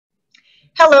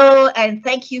Hello, and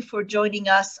thank you for joining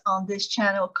us on this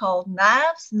channel called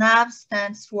NAVS. NAVS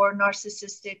stands for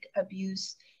Narcissistic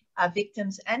Abuse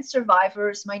Victims and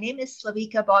Survivors. My name is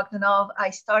Slavika Bogdanov.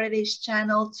 I started this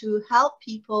channel to help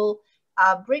people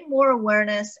bring more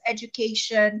awareness,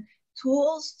 education,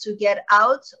 tools to get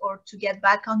out or to get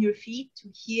back on your feet, to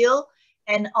heal,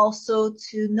 and also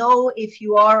to know if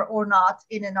you are or not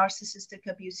in a narcissistic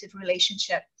abusive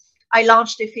relationship. I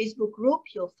launched a Facebook group.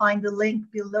 You'll find the link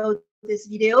below this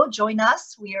video. Join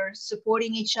us. We are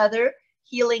supporting each other,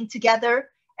 healing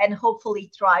together, and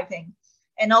hopefully thriving.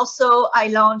 And also, I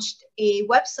launched a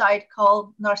website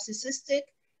called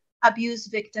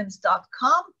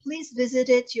narcissisticabusevictims.com. Please visit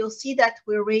it. You'll see that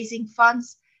we're raising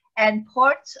funds, and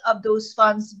parts of those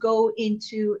funds go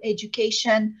into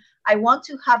education. I want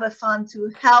to have a fund to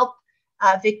help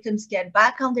victims get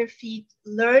back on their feet,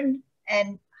 learn,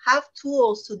 and have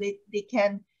tools so that they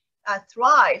can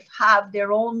thrive, have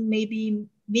their own maybe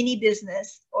mini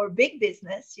business or big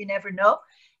business, you never know.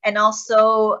 And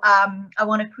also, I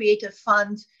want to create a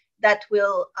fund that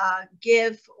will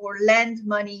give or lend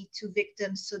money to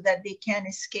victims so that they can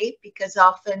escape, because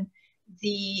often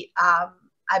the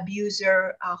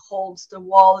abuser holds the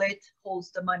wallet,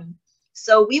 holds the money.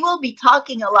 So we will be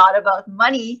talking a lot about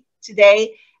money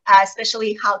today,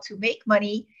 especially how to make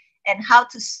money and how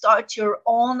to start your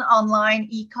own online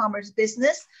e-commerce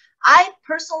business. I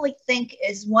personally think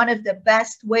is one of the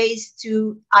best ways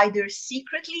to either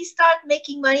secretly start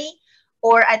making money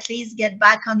or at least get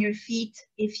back on your feet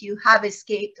if you have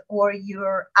escaped or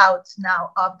you're out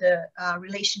now of the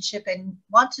relationship and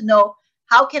want to know,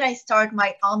 how can I start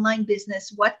my online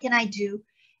business? What can I do?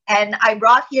 And I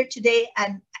brought here today,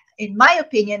 and in my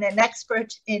opinion, an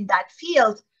expert in that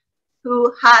field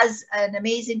who has an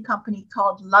amazing company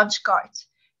called Launchcart.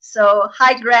 So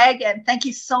hi, Greg, and thank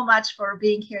you so much for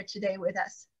being here today with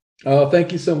us. Oh,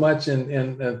 thank you so much.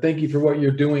 And thank you for what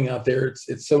you're doing out there.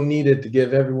 It's so needed to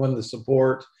give everyone the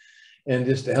support and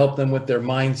just to help them with their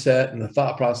mindset and the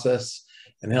thought process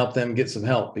and help them get some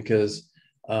help, because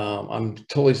I'm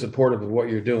totally supportive of what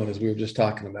you're doing, as we were just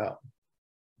talking about.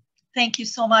 Thank you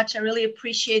so much. I really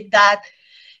appreciate that.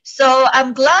 So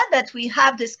I'm glad that we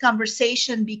have this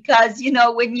conversation, because, you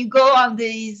know, when you go on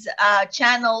these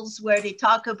channels where they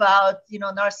talk about, you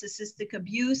know, narcissistic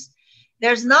abuse,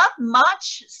 there's not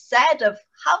much said of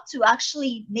how to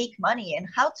actually make money and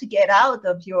how to get out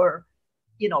of your,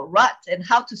 you know, rut, and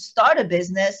how to start a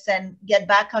business and get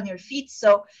back on your feet.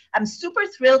 So I'm super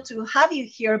thrilled to have you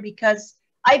here, because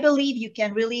I believe you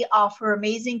can really offer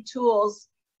amazing tools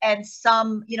and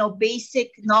some, you know,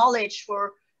 basic knowledge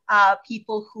for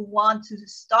people who want to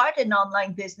start an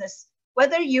online business.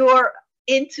 Whether you're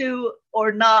into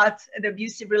or not an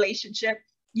abusive relationship,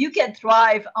 you can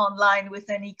thrive online with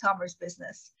an e-commerce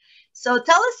business. So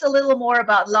tell us a little more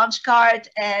about Launchcart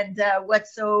and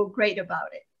what's so great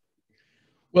about it.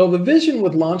 Well, the vision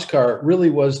with Launchcart really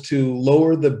was to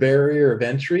lower the barrier of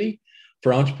entry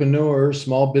for entrepreneurs,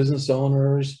 small business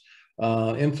owners,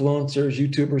 influencers,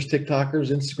 YouTubers, TikTokers,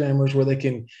 Instagrammers, where they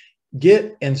can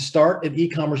get and start an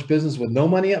e-commerce business with no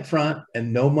money up front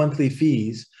and no monthly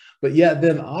fees, but yet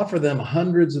then offer them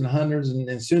hundreds and hundreds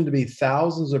and soon to be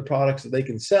thousands of products that they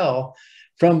can sell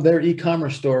from their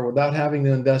e-commerce store without having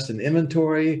to invest in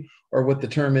inventory, or what the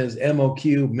term is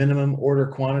MOQ, minimum order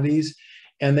quantities.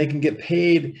 And they can get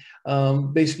paid.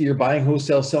 Basically, you're buying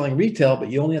wholesale, selling retail, but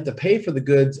you only have to pay for the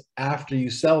goods after you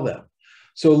sell them.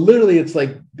 So literally, it's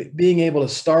like being able to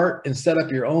start and set up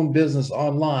your own business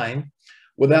online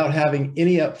without having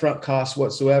any upfront costs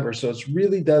whatsoever. So it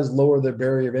really does lower the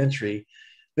barrier of entry.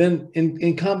 Then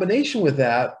in combination with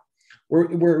that,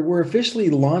 we're officially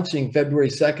launching February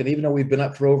 2nd, even though we've been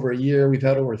up for over a year. We've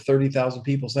had over 30,000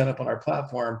 people sign up on our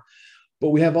platform, but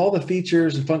we have all the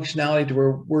features and functionality to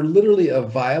where we're literally a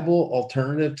viable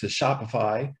alternative to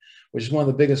Shopify, which is one of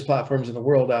the biggest platforms in the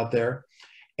world out there.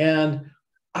 And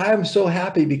I'm so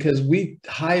happy because we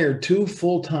hired 2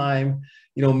 full-time,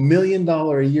 $1 million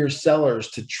a year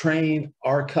sellers to train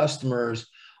our customers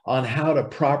on how to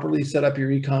properly set up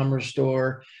your e-commerce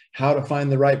store, how to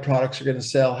find the right products you're going to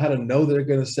sell, how to know they're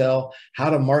going to sell, how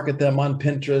to market them on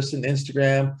Pinterest and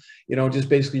Instagram, just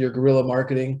basically your guerrilla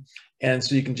marketing. And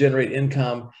so you can generate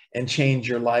income and change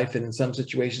your life. And in some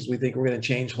situations, we think we're going to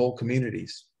change whole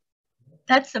communities.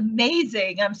 That's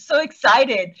amazing. I'm so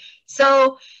excited.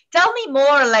 So tell me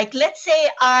more, like, let's say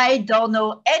I don't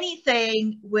know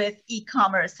anything with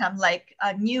e-commerce. I'm like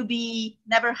a newbie,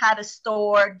 never had a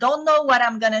store, don't know what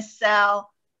I'm going to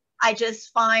sell. I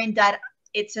just find that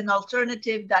it's an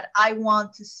alternative that I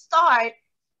want to start.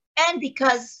 And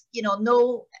because,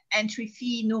 no entry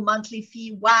fee, no monthly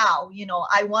fee, wow,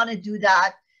 I want to do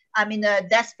that. I'm in a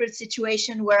desperate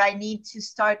situation where I need to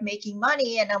start making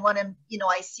money, and I want to,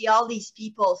 I see all these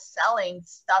people selling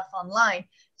stuff online.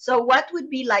 So what would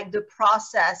be like the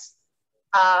process,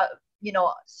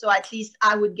 so at least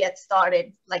I would get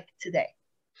started like today?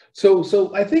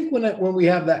 So I think when we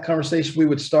have that conversation, we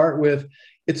would start with,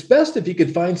 it's best if you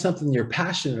could find something you're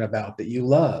passionate about that you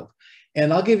love.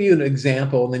 And I'll give you an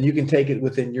example, and then you can take it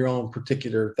within your own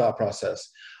particular thought process.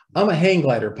 I'm a hang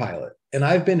glider pilot, and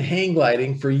I've been hang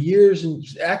gliding for years. And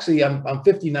actually, I'm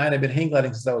 59. I've been hang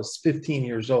gliding since I was 15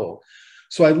 years old.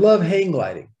 So I love hang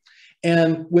gliding.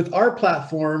 And with our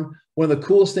platform, one of the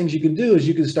coolest things you can do is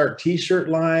you can start t-shirt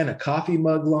line, a coffee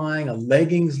mug line, a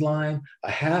leggings line,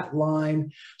 a hat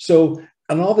line. So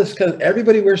on all this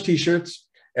everybody wears t-shirts,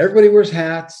 everybody wears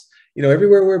hats,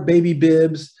 everywhere wear baby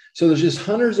bibs. So there's just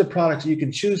hundreds of products you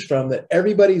can choose from that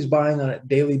everybody's buying on a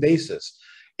daily basis.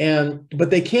 But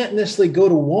they can't necessarily go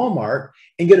to Walmart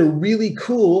and get a really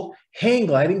cool hang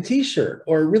gliding t-shirt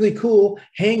or a really cool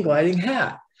hang gliding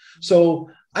hat.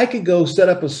 So I could go set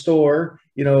up a store,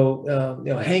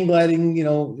 hang gliding,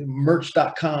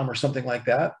 merch.com or something like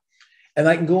that. And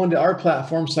I can go into our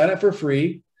platform, sign up for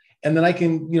free. And then I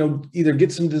can, either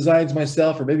get some designs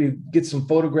myself or maybe get some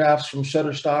photographs from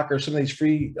Shutterstock or some of these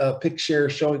free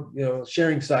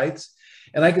sharing sites.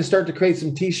 And I can start to create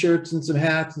some t-shirts and some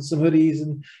hats and some hoodies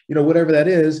and, whatever that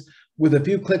is with a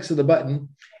few clicks of the button.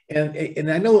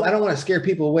 And I know I don't want to scare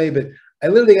people away, but I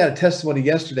literally got a testimony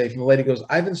yesterday from a lady who goes,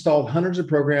 I've installed hundreds of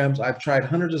programs. I've tried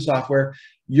hundreds of software.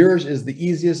 Yours is the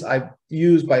easiest I've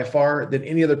used by far than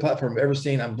any other platform I've ever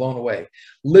seen. I'm blown away.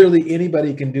 Literally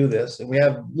anybody can do this. And we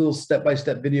have little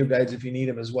step-by-step video guides if you need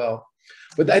them as well.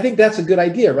 But I think that's a good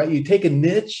idea, right? You take a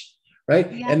niche,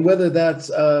 right? Yeah. And whether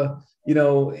that's,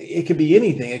 it could be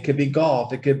anything. It could be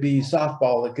golf. It could be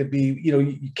softball. It could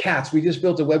be, cats. We just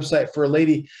built a website for a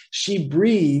lady. She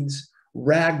breeds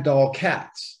ragdoll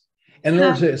cats. And in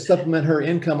order to supplement her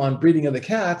income on breeding of the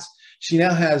cats, she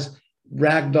now has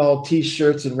ragdoll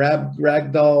t-shirts and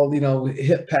ragdoll,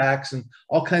 hip packs and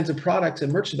all kinds of products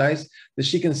and merchandise that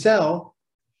she can sell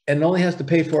and only has to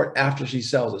pay for it after she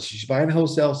sells it. So she's buying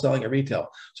wholesale, selling at retail.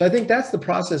 So I think that's the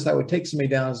process I would take somebody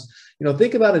down is,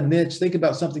 think about a niche, think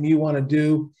about something you want to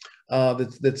do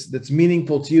that's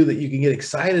meaningful to you, that you can get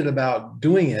excited about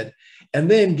doing it, and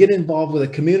then get involved with a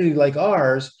community like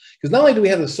ours. Because not only do we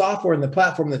have the software and the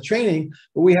platform and the training,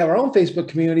 but we have our own Facebook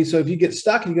community. So if you get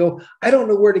stuck and you go, I don't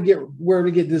know where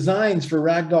to get designs for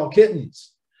ragdoll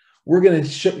kittens, we're going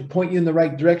to point you in the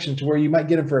right direction to where you might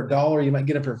get them for $1, you might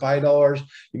get them for $5,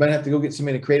 you might have to go get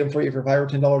somebody to create them for you for $5 or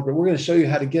 $10. But we're going to show you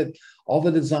how to get all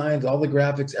the designs, all the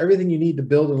graphics, everything you need to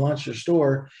build and launch your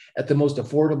store at the most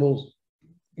affordable,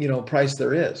 price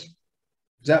there is.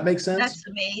 Does that make sense? That's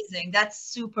amazing. That's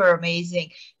super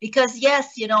amazing. Because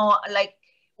yes, like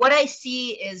what I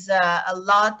see is a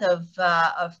lot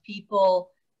of people,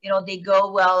 they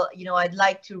go, well, I'd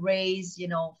like to raise,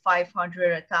 $500,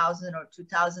 $1,000 or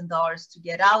 $2,000 to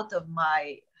get out of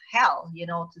my hell,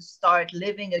 to start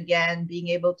living again, being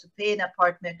able to pay an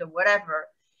apartment or whatever.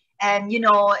 And,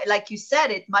 like you said,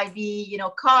 it might be,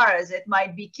 cars, it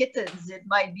might be kittens, it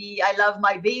might be, I love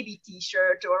my baby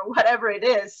t-shirt or whatever it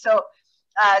is. So,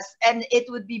 and it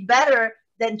would be better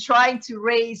than trying to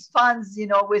raise funds,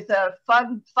 with a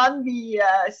fundme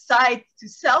site to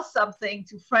sell something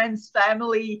to friends,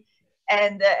 family,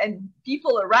 and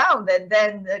people around, and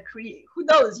then create, who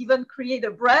knows, even create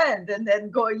a brand and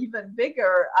then go even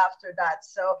bigger after that.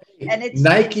 So, and it's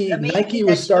Nike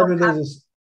was started as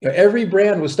every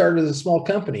brand was started as a small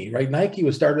company, right? Nike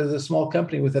was started as a small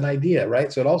company with an idea,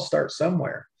 right? So it all starts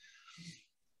somewhere.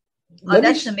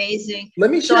 That's amazing.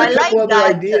 Let me share a couple other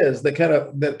ideas that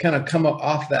kind of come up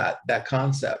off that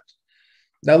concept.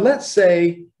 Now, let's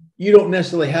say you don't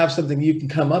necessarily have something you can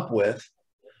come up with,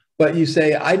 but you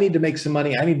say, I need to make some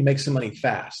money. I need to make some money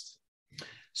fast.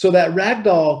 So that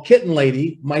ragdoll kitten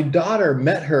lady, my daughter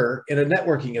met her in a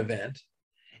networking event,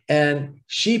 and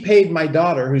she paid my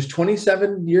daughter, who's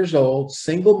 27 years old,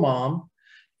 single mom.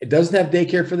 It doesn't have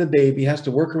daycare for the baby, has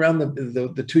to work around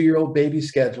the 2-year-old baby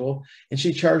schedule. And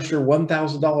she charged her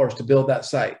 $1,000 to build that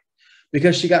site.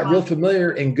 Because she got real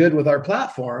familiar and good with our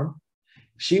platform,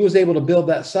 she was able to build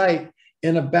that site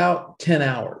in about 10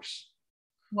 hours.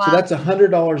 Wow. So that's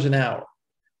 $100 an hour.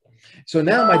 So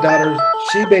now my daughter,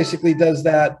 she basically does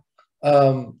that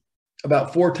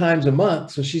about 4 times a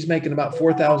month. So she's making about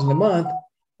 $4,000 a month,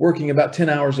 working about 10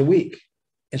 hours a week.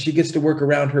 And she gets to work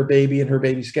around her baby and her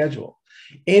baby schedule.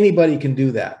 Anybody can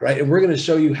do that, right? And we're going to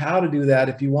show you how to do that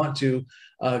if you want to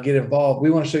get involved. We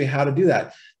want to show you how to do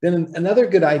that. Then another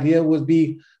good idea would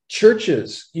be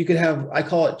churches. You could have, I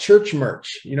call it church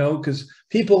merch, because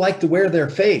people like to wear their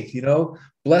faith,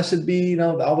 blessed be, you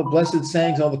know, all the blessed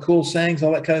sayings, all the cool sayings,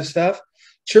 all that kind of stuff.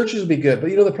 Churches would be good. But,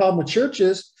 you know, the problem with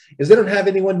churches is they don't have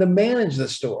anyone to manage the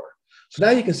store. So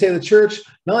now you can say to the church,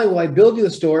 not only will I build you the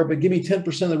store, but give me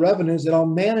 10% of the revenues and I'll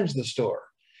manage the store.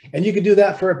 And you could do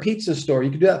that for a pizza store. You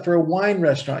could do that for a wine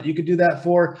restaurant. You could do that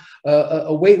for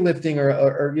a weightlifting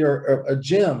or a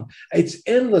gym. It's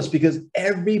endless because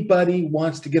everybody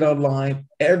wants to get online.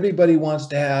 Everybody wants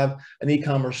to have an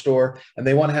e-commerce store and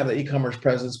they want to have the e-commerce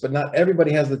presence, but not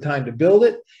everybody has the time to build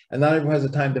it and not everyone has the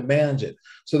time to manage it.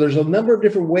 So there's a number of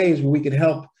different ways where we can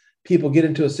help people get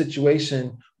into a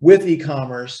situation with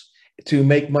e-commerce to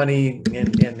make money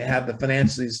and have the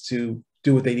finances to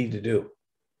do what they need to do.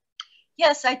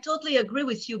 Yes, I totally agree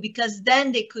with you, because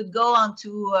then they could go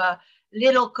onto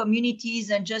little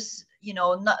communities and just, you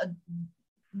know,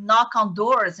 knock on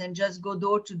doors and just go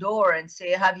door to door and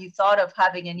say, have you thought of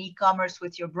having an e-commerce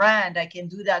with your brand? I can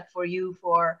do that for you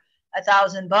for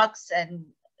 $1,000 and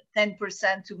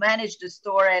 10% to manage the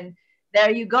store. And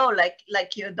there you go.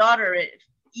 Like your daughter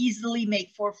easily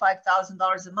make $4,000 or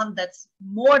 $5,000 a month. That's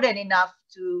more than enough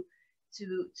to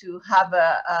have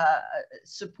a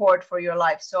support for your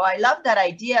life. So I love that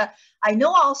idea. I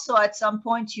know also at some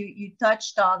point you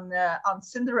touched on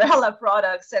Cinderella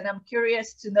products, and I'm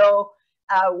curious to know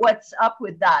what's up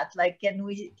with that. Like, can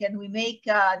we make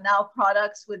now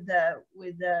products with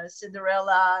the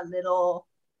Cinderella little?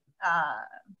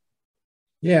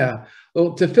 Yeah.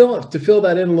 Well, to fill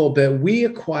that in a little bit, we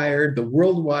acquired the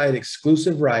worldwide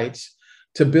exclusive rights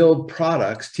to build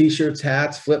products: t-shirts,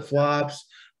 hats, flip-flops,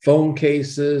 phone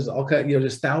cases, all kind, you know,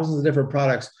 just thousands of different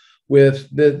products with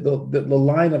the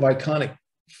line of iconic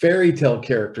fairy tale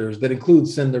characters that include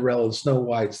Cinderella, Snow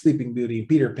White, Sleeping Beauty,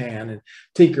 Peter Pan, and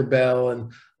Tinkerbell,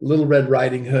 and Little Red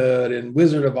Riding Hood, and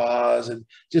Wizard of Oz, and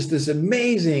just this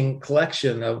amazing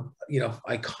collection of, you know,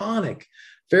 iconic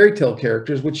fairy tale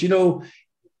characters, which, you know,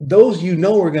 those, you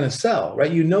know, are going to sell,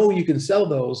 right? You know, you can sell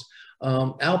those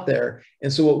out there.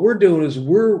 And so what we're doing is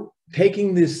we're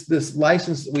taking this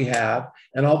license that we have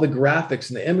and all the graphics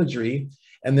and the imagery,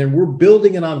 and then we're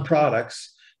building it on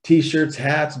products: t-shirts,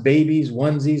 hats, babies,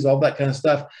 onesies, all that kind of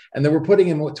stuff. And then we're putting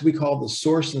in what we call the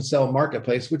source and sell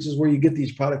marketplace, which is where you get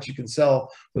these products you can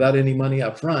sell without any money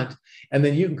up front. And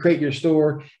then you can create your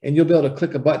store and you'll be able to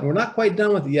click a button. We're not quite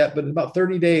done with it yet, but in about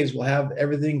 30 days, we'll have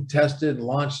everything tested and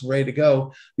launched and ready to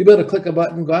go. You'll be able to click a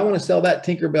button and go, I want to sell that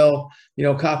Tinkerbell, you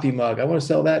know, coffee mug. I want to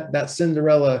sell that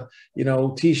Cinderella, you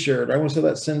know, t-shirt. Or I want to sell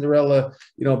that Cinderella,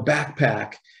 you know,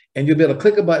 backpack. And you'll be able to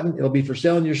click a button. It'll be for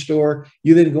sale in your store.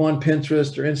 You then go on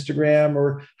Pinterest or Instagram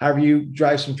or however you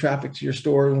drive some traffic to your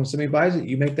store. And when somebody buys it,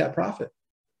 you make that profit.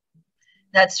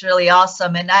 That's really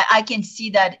awesome. And I can see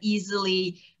that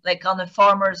easily, like on a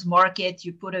farmer's market,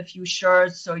 you put a few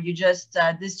shirts, or you just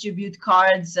distribute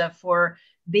cards for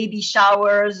baby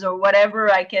showers or whatever.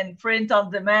 I can print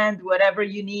on demand whatever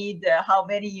you need, how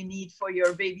many you need for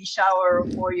your baby shower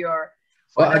or for your...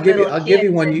 Well, I'll give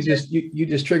you one. You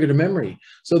just triggered a memory.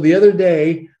 So the other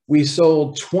day we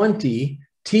sold 20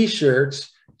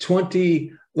 t-shirts,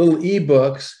 20 little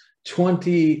ebooks,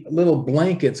 20 little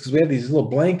blankets, because we have these little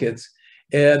blankets,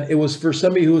 and it was for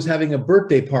somebody who was having a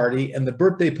birthday party, and the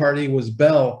birthday party was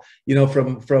Belle, you know,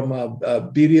 from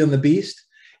Beauty and the Beast.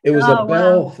 It was a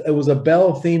Belle. Wow. It was a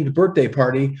Belle themed birthday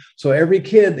party. So every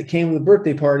kid that came to the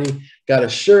birthday party got a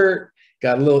shirt,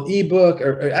 got a little ebook,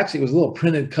 or actually it was a little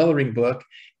printed coloring book,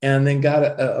 and then got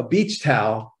a beach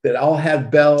towel that all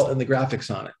had Belle and the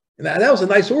graphics on it. And that was a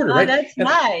nice order, right? That's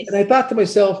nice. And I thought to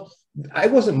myself, I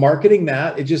wasn't marketing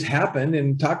that. It just happened,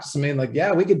 and talked to somebody like,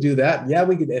 yeah, we could do that. Yeah,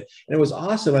 we could. And it was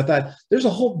awesome. I thought there's a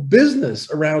whole business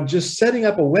around just setting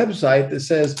up a website that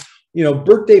says, you know,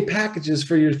 birthday packages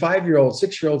for your 5-year-old,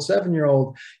 6-year-old,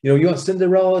 7-year-old. You know, you want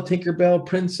Cinderella, Tinkerbell,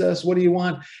 Princess, what do you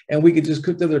want? And we could just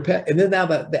cook to their pet. And then now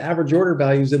that the average order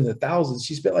value is in the thousands,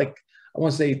 she spent like, I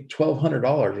want to say $1,200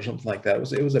 or something like that.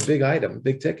 It was a big item,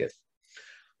 big ticket.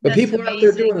 But that's people amazing. are out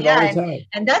there doing it all the time.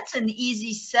 And that's an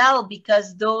easy sell,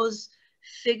 because those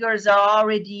figures are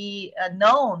already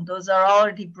known. Those are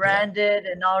already branded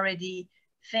and already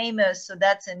famous. So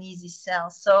that's an easy sell.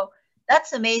 So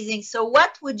that's amazing. So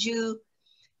what would you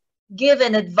give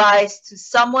an advice to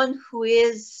someone who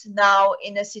is now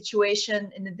in a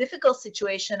situation, in a difficult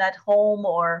situation at home,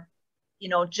 or, you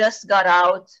know, just got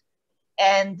out,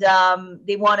 and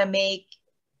they want to make,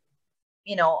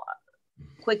 you know,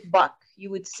 quick buck? You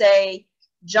would say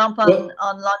jump on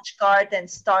Launchcart and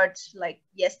start like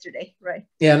yesterday, right?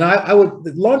 Yeah, and I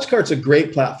would. Launchcart's a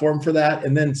great platform for that,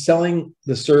 and then selling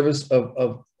the service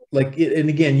of like, and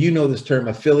again, you know this term,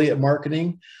 affiliate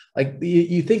marketing. Like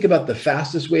you think about the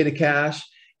fastest way to cash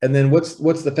And then what's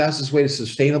the fastest way to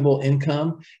sustainable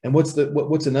income? And what's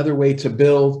another way to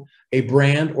build a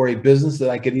brand or a business that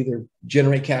I could either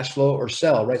generate cash flow or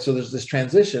sell, right? So there's this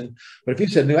transition. But if you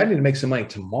said, no, I need to make some money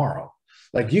tomorrow,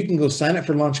 like you can go sign up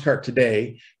for Launchcart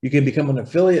today. You can become an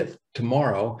affiliate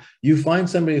tomorrow. You find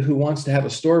somebody who wants to have a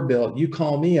store built. You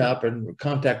call me up and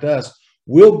contact us.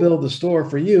 We'll build the store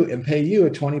for you and pay you a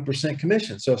 20%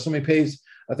 commission. So if somebody pays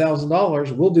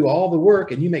 $1,000, we'll do all the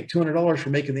work and you make $200 for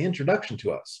making the introduction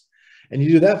to us. And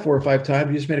you do that 4 or 5 times,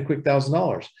 you just made a quick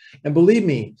 $1,000. And believe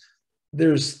me,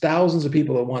 there's thousands of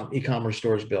people that want e-commerce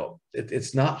stores built.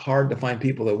 It's not hard to find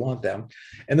people that want them.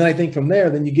 And then I think from there,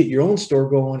 then you get your own store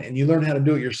going and you learn how to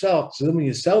do it yourself. So then when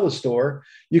you sell the store,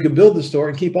 you can build the store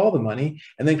and keep all the money.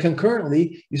 And then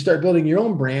concurrently, you start building your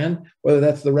own brand, whether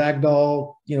that's the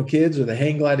ragdoll, kids or the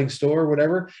hang gliding store or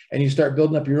whatever, and you start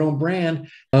building up your own brand.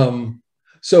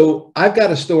 So I've got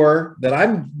a store that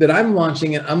I'm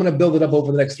launching, and I'm going to build it up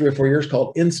over the next 3 or 4 years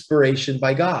called Inspiration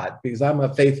by God, because I'm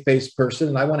a faith-based person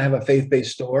and I want to have a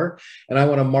faith-based store and I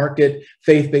want to market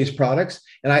faith-based products.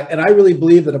 And I really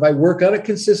believe that if I work on it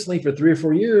consistently for 3 or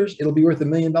 4 years, it'll be worth $1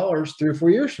 million 3 or 4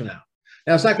 years from now.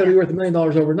 Now, it's not going to be worth $1 million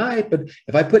overnight, but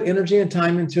if I put energy and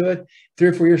time into it, 3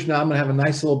 or 4 years from now, I'm going to have a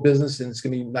nice little business and it's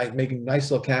going to be making nice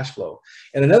little cash flow.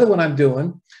 And another one I'm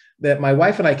doing that my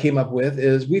wife and I came up with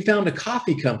is we found a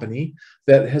coffee company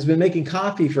that has been making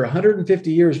coffee for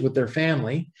 150 years with their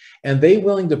family, and they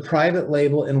willing to private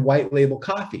label and white label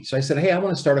coffee. So I said, hey, I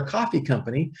want to start a coffee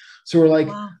company. So we're like,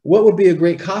 wow, what would be a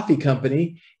great coffee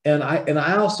company? And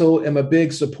I also am a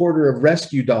big supporter of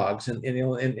rescue dogs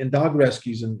and dog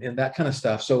rescues and that kind of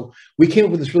stuff. So we came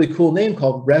up with this really cool name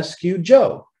called Rescue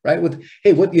Joe. Right? With,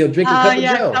 hey, what, drink a cup of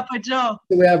Joe. Cup of Joe.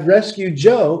 So we have Rescue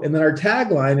Joe. And then our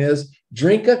tagline is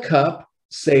drink a cup,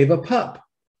 save a pup.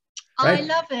 Right? I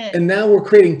love it. And now we're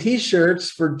creating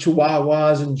t-shirts for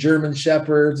Chihuahuas and German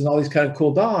Shepherds and all these kind of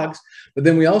cool dogs. But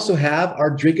then we also have our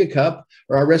drink a cup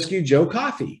or our Rescue Joe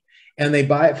coffee. And they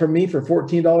buy it from me for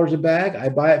 $14 a bag. I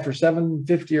buy it for $7.50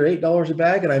 or $8 a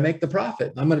bag, and I make the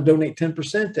profit. I'm going to donate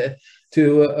 10%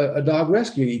 to a dog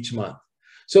rescue each month.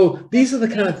 So these are the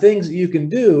kind of things that you can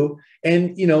do.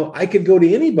 And, I could go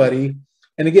to anybody.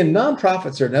 And again,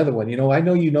 nonprofits are another one. I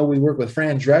know we work with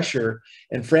Fran Drescher,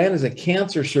 and Fran is a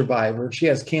cancer survivor. She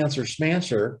has cancer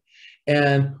smasher.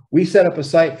 And we set up a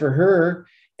site for her,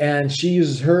 and she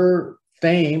uses her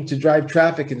fame to drive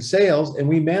traffic and sales. And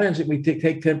we manage it. We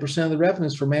take 10% of the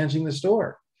revenues for managing the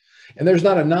store. And there's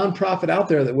not a nonprofit out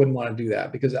there that wouldn't want to do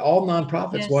that, because all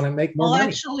nonprofits want to make more money.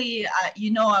 Actually,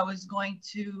 I was going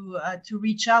to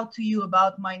reach out to you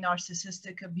about my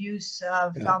Narcissistic Abuse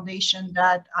Foundation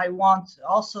that I want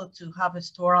also to have a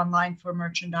store online for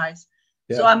merchandise.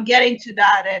 Yeah. So I'm getting to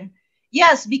that. And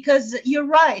yes, because you're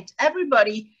right.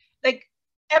 Everybody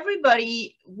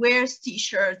wears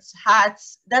T-shirts,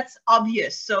 hats. That's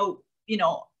obvious. So,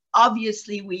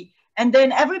 obviously and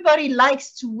then everybody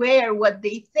likes to wear what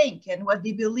they think and what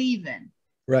they believe in.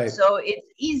 Right. So it's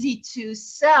easy to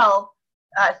sell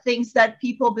things that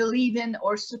people believe in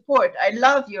or support. I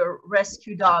love your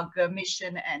rescue dog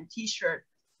mission and T-shirt.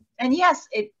 And yes,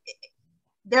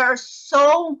 there are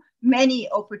so many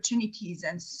opportunities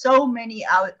and so many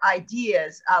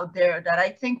ideas out there that I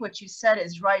think what you said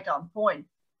is right on point.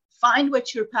 Find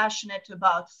what you're passionate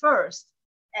about first.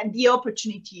 And the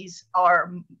opportunities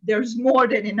there's more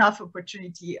than enough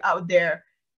opportunity out there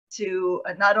to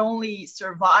not only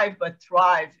survive, but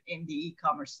thrive in the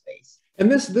e-commerce space. And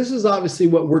this is obviously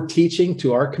what we're teaching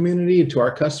to our community and to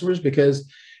our customers, because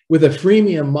with a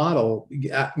freemium model,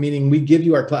 meaning we give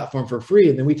you our platform for free,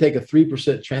 and then we take a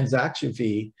 3% transaction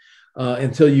fee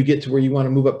until you get to where you want to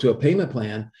move up to a payment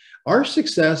plan. Our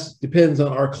success depends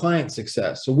on our client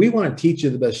success. So we want to teach you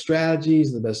the best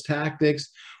strategies, the best tactics.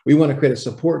 We want to create a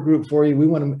support group for you. We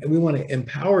want to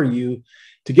empower you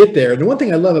to get there. And the one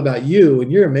thing I love about you,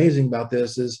 and you're amazing about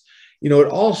this, is, it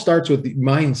all starts with the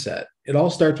mindset. It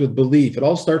all starts with belief. It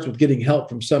all starts with getting help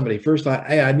from somebody. First,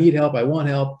 I need help. I want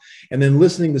help. And then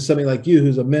listening to somebody like you,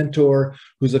 who's a mentor,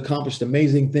 who's accomplished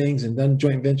amazing things and done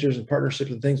joint ventures and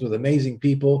partnerships and things with amazing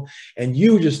people. And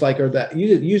you just are that,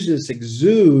 you just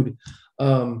exude,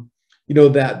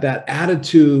 that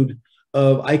attitude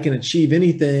of I can achieve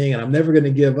anything and I'm never going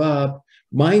to give up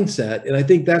mindset. And I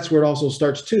think that's where it also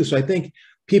starts too. So I think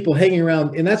people hanging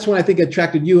around, and that's when I think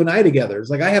attracted you and I together. It's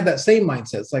like, I have that same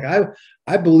mindset. It's like,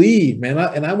 I believe, man,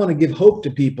 and I want to give hope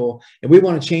to people, and we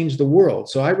want to change the world.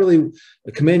 So I really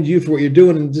commend you for what you're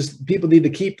doing. And just people need to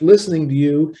keep listening to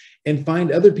you and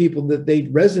find other people that they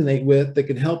resonate with that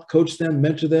can help coach them,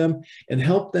 mentor them, and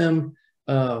help them,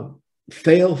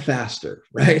 fail faster,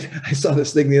 right? I saw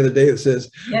this thing the other day that says,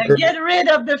 yeah, get rid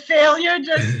of the failure,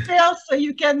 just fail so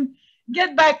you can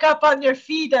get back up on your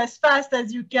feet as fast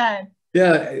as you can.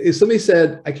 yeah, somebody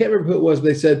said, I can't remember who it was, but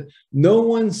they said, no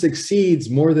one succeeds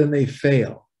more than they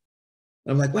fail.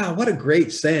 I'm like, wow, what a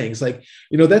great saying. It's like,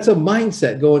 you know, that's a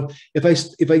mindset going, if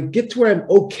I get to where I'm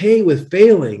okay with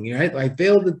failing, right? I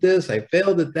failed at this, I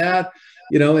failed at that,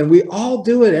 you know, and we all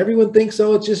do it. Everyone thinks,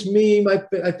 oh, it's just me.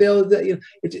 I failed at that. You know,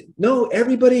 no,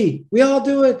 everybody, we all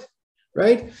do it,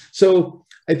 right? So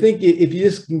I think if you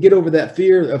just can get over that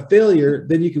fear of failure,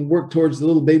 then you can work towards the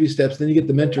little baby steps. Then you get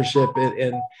the mentorship,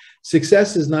 and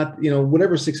success is not, you know,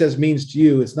 whatever success means to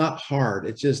you, it's not hard.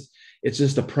 It's just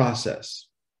a process.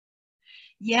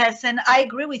 Yes, and I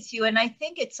agree with you. And I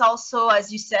think it's also,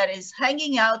 as you said, is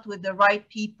hanging out with the right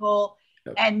people.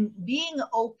 Yep. And being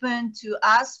open to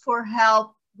ask for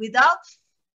help without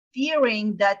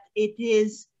fearing that it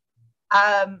is,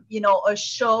 you know, a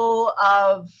show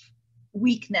of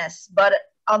weakness, but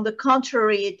on the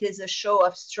contrary, it is a show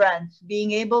of strength.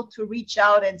 Being able to reach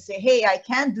out and say, hey, I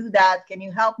can't do that. Can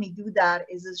you help me do that?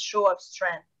 Is a show of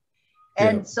strength.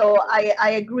 And yep. So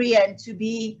I agree. And to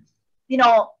be, you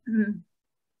know,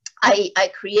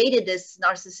 I created this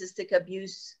narcissistic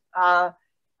abuse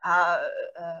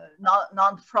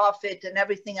nonprofit and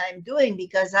everything I'm doing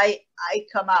because I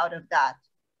come out of that.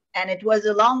 And it was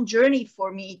a long journey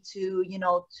for me to, you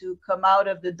know, to come out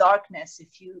of the darkness,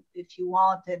 if you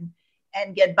want, and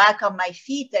get back on my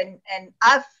feet. And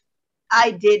I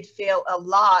did fail a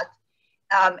lot,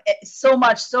 so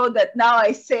much so that now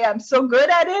I say I'm so good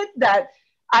at it that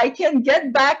I can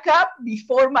get back up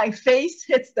before my face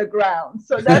hits the ground.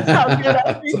 So that's how good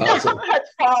I've become awesome. At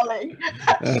falling.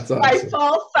 That's awesome. I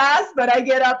fall fast, but I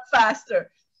get up faster.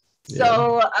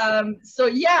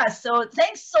 Yeah. So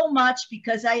thanks so much,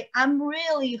 because I'm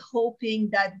really hoping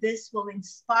that this will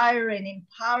inspire and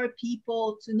empower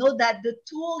people to know that the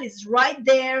tool is right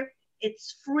there.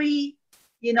 It's free.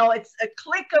 You know, it's a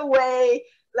click away.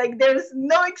 Like, there's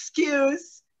no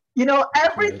excuse. You know,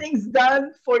 everything's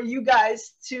done for you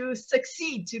guys to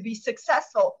succeed, to be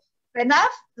successful. And I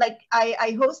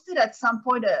hosted at some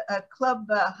point a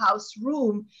clubhouse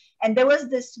room, and there was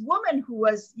this woman who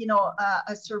was, you know,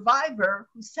 a survivor,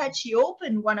 who said she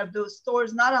opened one of those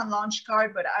stores, not on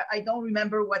Launchcart, but I don't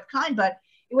remember what kind, but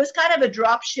it was kind of a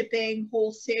drop shipping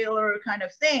wholesaler kind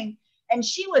of thing. And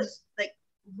she was like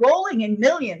rolling in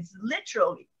millions,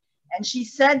 literally. And she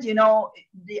said, you know,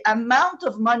 the amount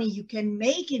of money you can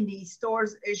make in these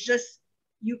stores is just,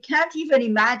 you can't even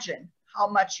imagine how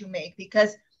much you make,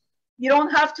 because you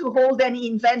don't have to hold any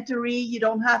inventory. You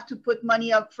don't have to put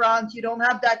money up front. You don't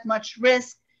have that much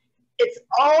risk. It's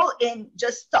all in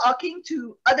just talking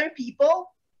to other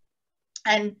people.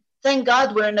 And thank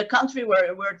God we're in a country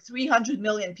where we're 300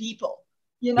 million people.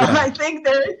 You know, yeah. I think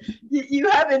that you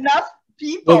have enough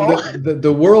people. Well,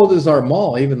 the world is our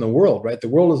mall, even the world, right? The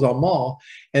world is our mall.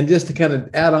 And just to kind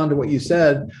of add on to what you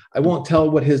said, I won't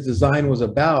tell what his design was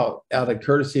about out of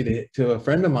courtesy to a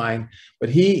friend of mine, but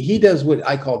he does what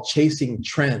I call chasing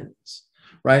trends,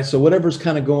 right? So whatever's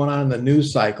kind of going on in the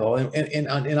news cycle,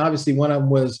 and obviously one of them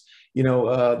was, you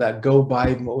know, that Go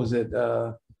Biden, what was it?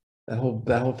 That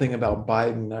whole thing about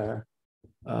Biden,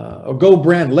 or Go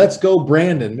Brandon, Let's Go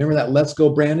Brandon. Remember that Let's Go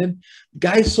Brandon?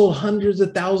 Guys sold hundreds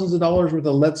of thousands of dollars worth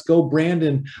of Let's Go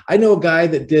Brandon. I know a guy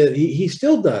that did, he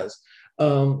still does,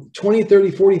 $20,000,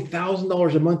 $30,000,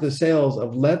 $40,000 a month of sales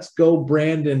of Let's Go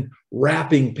Brandon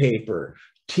wrapping paper,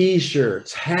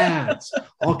 T-shirts, hats,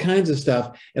 all kinds of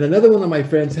stuff. And another one of my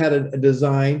friends had a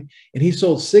design, and he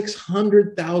sold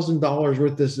 $600,000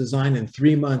 worth of this design in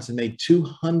 3 months and made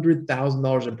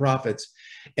 $200,000 in profits.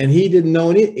 And he didn't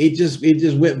know it just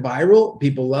went viral.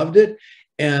 People loved it,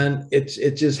 and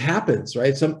it just happens,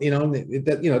 right?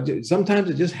 Sometimes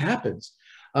it just happens.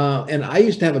 And I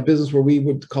used to have a business where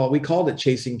we called it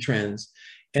chasing trends.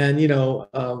 And, you know,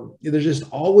 there's just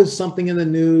always something in the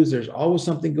news. There's always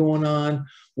something going on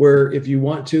where if you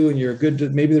want to, and you're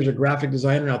maybe there's a graphic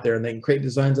designer out there and they can create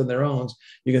designs on their own.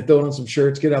 You can throw it on some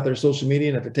shirts, get out there social media.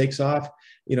 And if it takes off,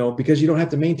 you know, because you don't have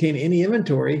to maintain any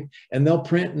inventory, and they'll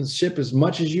print and ship as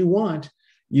much as you want,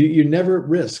 you're never at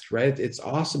risk, right? It's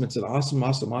awesome. It's an awesome,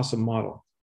 awesome, awesome model.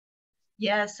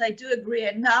 Yes, I do agree.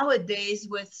 And nowadays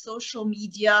with social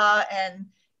media and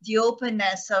the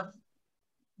openness of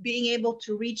being able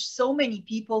to reach so many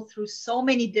people through so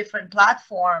many different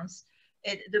platforms,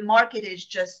 the market is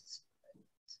just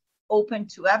open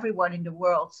to everyone in the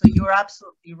world. So you're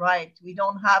absolutely right. We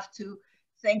don't have to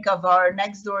think of our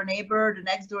next door neighbor. The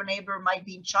next door neighbor might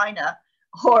be in China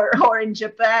or in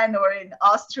Japan or in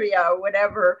Austria or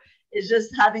whatever. It's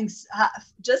just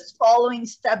just following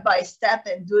step by step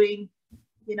and doing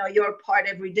your part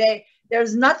every day.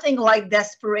 There's nothing like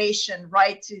desperation,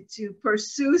 right? To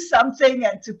pursue something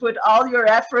and to put all your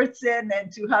efforts in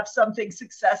and to have something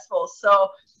successful. So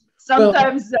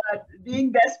sometimes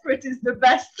being desperate is the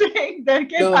best thing that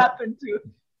can happen to.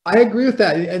 I agree with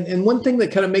that. And one thing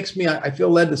that kind of makes me, I feel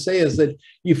led to say is that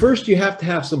you have to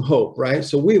have some hope, right?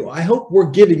 So I hope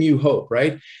we're giving you hope,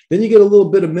 right? Then you get a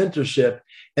little bit of mentorship.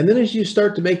 And then as you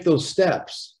start to make those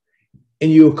steps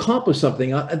and you accomplish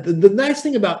something, the nice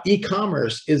thing about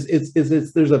e-commerce is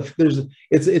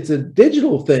it's a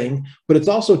digital thing, but it's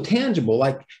also tangible.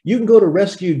 Like you can go to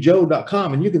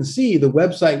rescuejoe.com and you can see the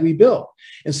website we built.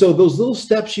 And so those little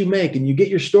steps you make and you get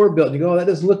your store built and you go, oh, that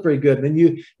doesn't look very good. And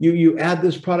then you add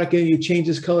this product in, you change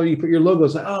this color, you put your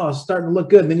logos, like, oh, it's starting to look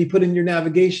good. And then you put in your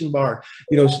navigation bar,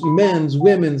 men's,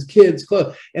 women's, kids,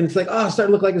 clothes. And it's like, oh, it's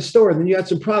starting to look like a store. And then you add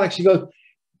some products, you go,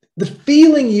 the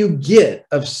feeling you get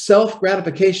of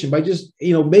self-gratification by just,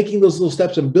 making those little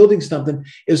steps and building something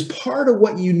is part of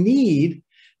what you need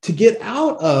to get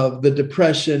out of the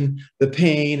depression, the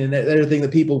pain, and everything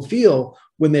that people feel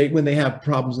when they have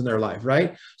problems in their life,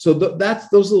 right? So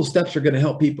those little steps are going to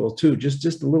help people too.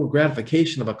 Just a little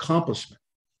gratification of accomplishment.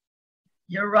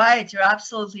 You're right. You're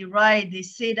absolutely right. They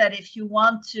say that if you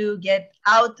want to get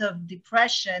out of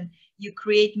depression, you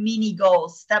create mini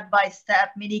goals,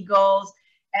 step-by-step mini goals.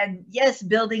 And yes,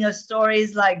 building a story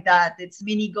is like that. It's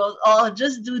mini goals. Oh,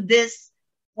 just do this,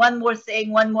 one more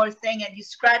thing, and you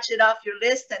scratch it off your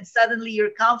list, and suddenly your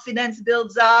confidence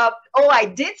builds up. Oh, I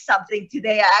did something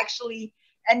today, actually.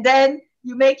 And then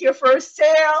you make your first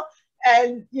sale,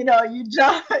 and you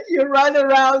run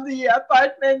around the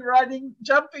apartment,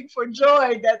 jumping for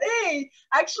joy that, hey,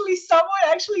 actually someone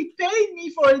actually paid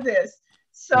me for this.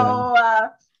 So.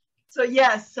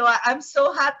 Yeah. So I'm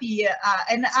so happy,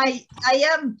 and I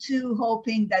am too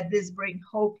hoping that this brings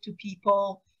hope to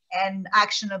people and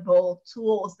actionable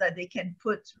tools that they can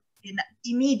put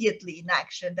immediately in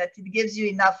action, that it gives you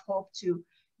enough hope to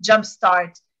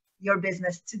jumpstart your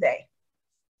business today.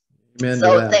 Amen.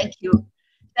 So thank you,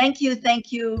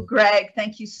 Greg.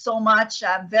 Thank you so much.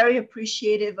 I'm very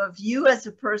appreciative of you as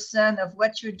a person, of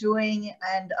what you're doing,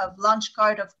 and of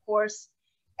Launchcart, of course.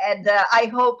 And I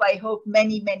hope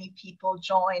many people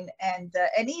join and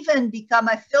even become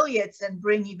affiliates and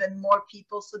bring even more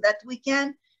people, so that we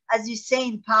can, as you say,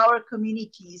 empower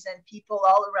communities and people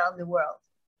all around the world.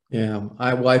 Yeah,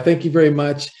 I thank you very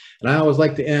much. And I always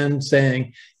like to end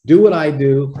saying, do what I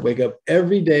do, wake up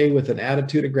every day with an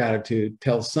attitude of gratitude,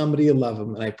 tell somebody you love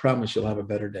them, and I promise you'll have a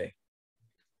better day.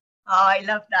 Oh, I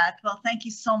love that. Well, thank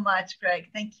you so much, Greg.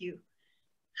 Thank you.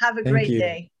 Have a great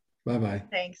day. Bye-bye.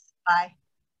 Thanks. Bye.